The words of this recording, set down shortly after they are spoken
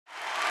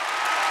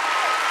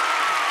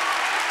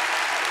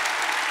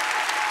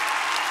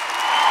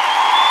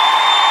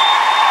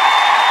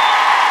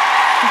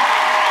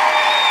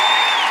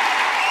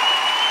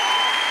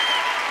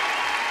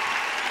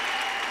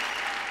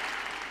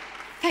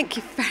Thank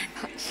you very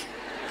much.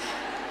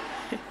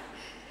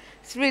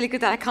 It's really good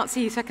that I can't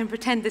see you, so I can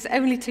pretend there's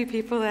only two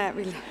people there.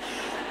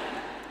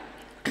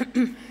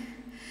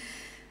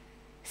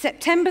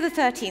 September the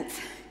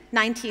 13th,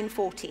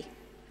 1940.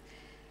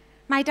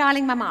 My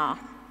darling Mama,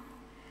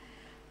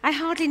 I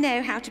hardly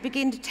know how to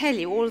begin to tell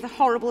you all of the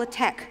horrible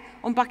attack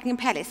on Buckingham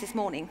Palace this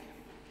morning.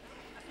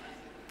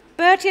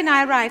 Bertie and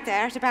I arrived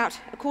there at about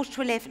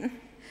 11:15,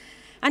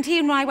 and he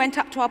and I went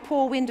up to our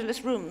poor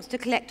windowless rooms to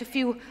collect a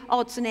few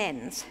odds and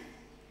ends.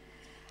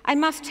 I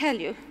must tell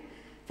you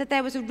that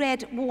there was a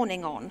red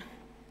warning on,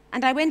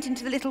 and I went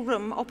into the little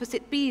room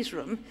opposite B's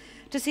room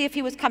to see if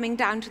he was coming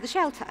down to the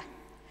shelter.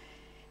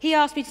 He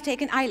asked me to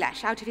take an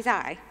eyelash out of his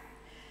eye,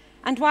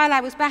 and while I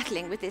was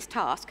battling with this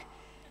task,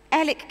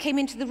 Alec came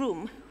into the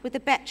room with a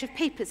batch of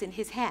papers in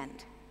his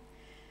hand.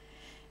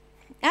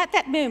 At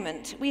that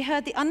moment, we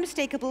heard the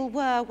unmistakable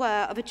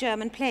whir-whir of a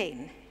German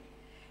plane.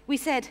 We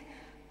said,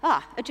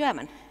 "Ah, a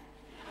German."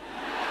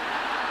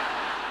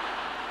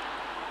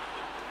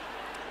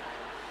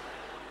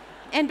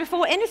 And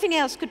before anything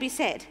else could be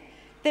said,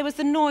 there was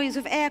the noise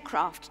of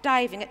aircraft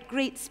diving at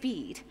great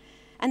speed,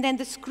 and then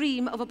the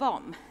scream of a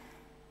bomb.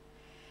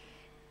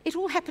 It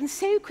all happened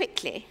so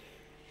quickly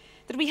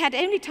that we had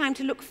only time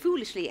to look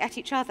foolishly at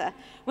each other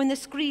when the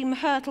scream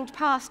hurtled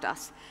past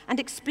us and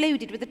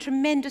exploded with a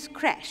tremendous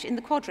crash in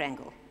the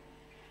quadrangle.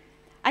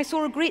 I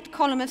saw a great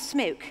column of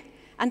smoke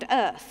and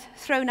earth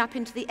thrown up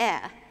into the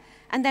air,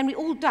 and then we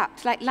all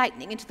ducked like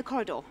lightning into the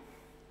corridor.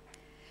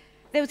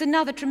 There was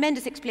another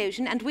tremendous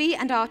explosion, and we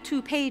and our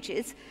two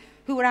pages,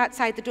 who were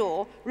outside the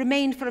door,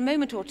 remained for a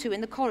moment or two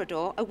in the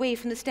corridor, away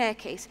from the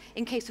staircase,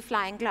 in case of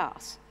flying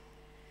glass.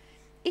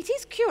 It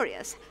is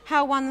curious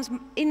how one's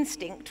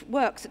instinct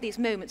works at these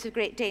moments of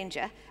great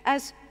danger,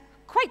 as,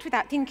 quite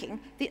without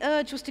thinking, the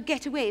urge was to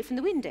get away from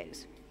the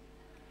windows.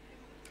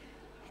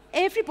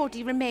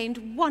 Everybody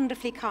remained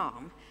wonderfully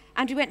calm,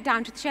 and we went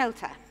down to the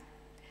shelter.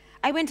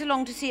 I went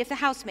along to see if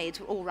the housemaids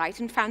were all right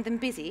and found them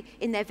busy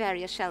in their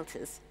various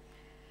shelters.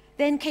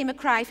 Then came a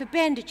cry for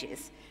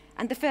bandages,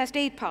 and the first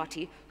aid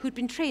party, who'd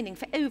been training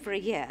for over a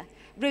year,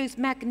 rose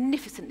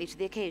magnificently to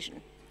the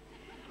occasion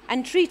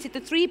and treated the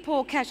three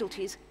poor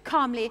casualties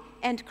calmly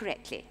and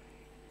correctly.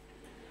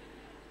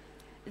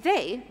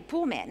 They,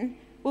 poor men,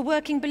 were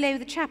working below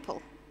the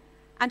chapel,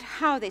 and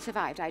how they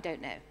survived, I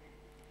don't know.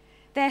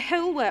 Their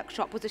whole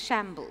workshop was a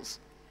shambles,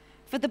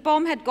 for the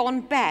bomb had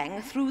gone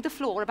bang through the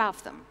floor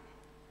above them.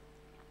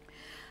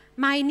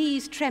 My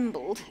knees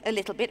trembled a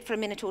little bit for a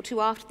minute or two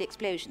after the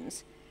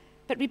explosions,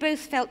 but we both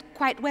felt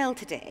quite well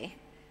today,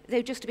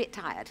 though just a bit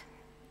tired.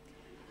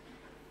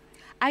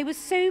 I was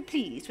so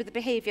pleased with the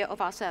behaviour of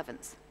our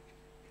servants.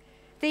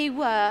 They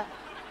were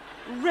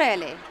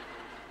really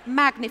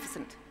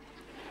magnificent.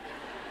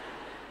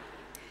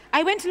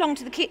 I went along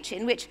to the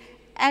kitchen, which,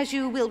 as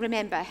you will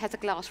remember, has a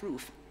glass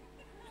roof.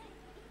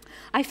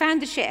 I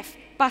found the chef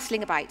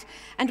bustling about,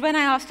 and when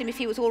I asked him if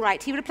he was all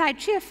right, he replied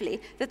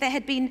cheerfully that there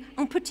had been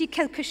un petit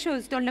quelque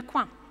chose dans le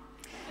coin.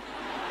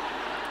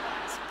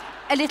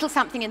 A little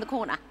something in the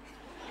corner.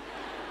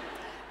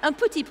 Un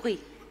petit bruit,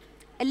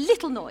 a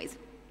little noise.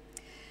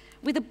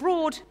 With a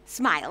broad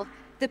smile,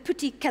 the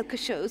petit quelque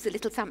chose, a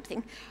little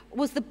something,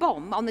 was the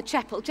bomb on the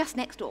chapel just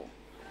next door.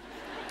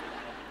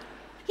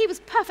 He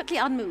was perfectly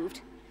unmoved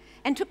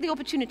and took the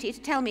opportunity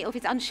to tell me of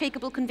his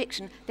unshakable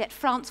conviction that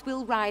France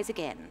will rise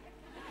again.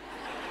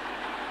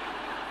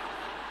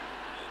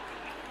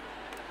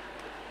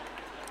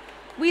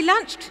 We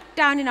lunched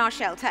down in our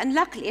shelter, and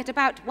luckily at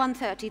about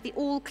 1:30 the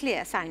all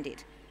clear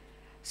sounded,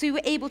 so we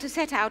were able to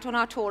set out on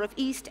our tour of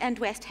East and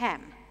West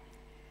Ham.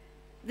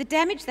 The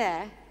damage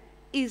there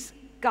is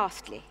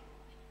ghastly.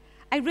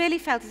 I really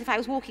felt as if I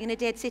was walking in a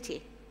dead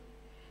city.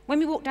 When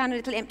we walked down a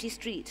little empty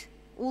street,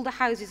 all the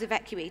houses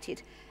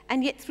evacuated,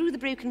 and yet through the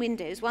broken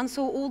windows one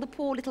saw all the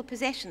poor little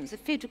possessions, the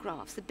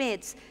photographs, the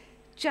beds,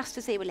 just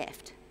as they were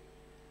left.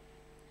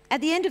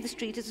 At the end of the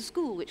street is a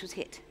school which was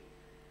hit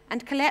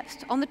and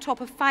collapsed on the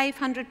top of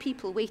 500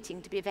 people waiting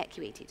to be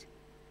evacuated.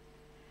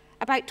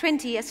 About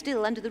 20 are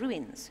still under the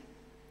ruins.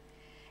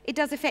 It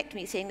does affect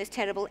me seeing this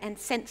terrible and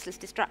senseless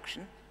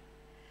destruction.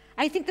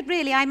 I think that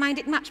really I mind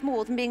it much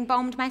more than being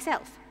bombed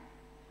myself.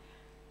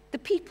 The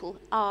people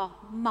are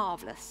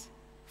marvellous,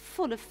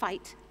 full of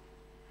fight.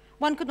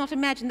 One could not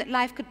imagine that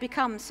life could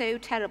become so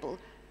terrible.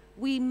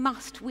 We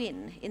must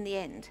win in the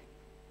end.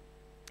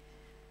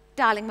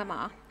 Darling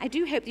Mama, I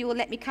do hope that you will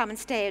let me come and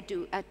stay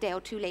a day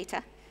or two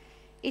later.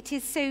 It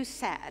is so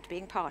sad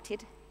being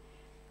parted,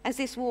 as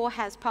this war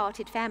has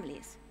parted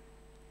families.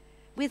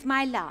 With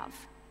my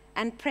love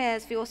and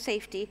prayers for your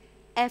safety,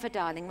 ever,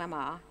 darling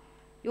Mama,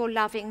 your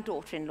loving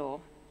daughter-in-law,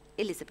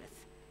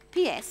 Elizabeth.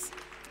 P.S.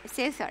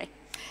 So sorry.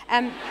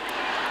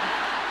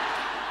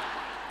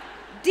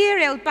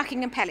 Dear old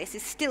Buckingham Palace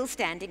is still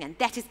standing, and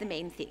that is the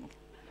main thing.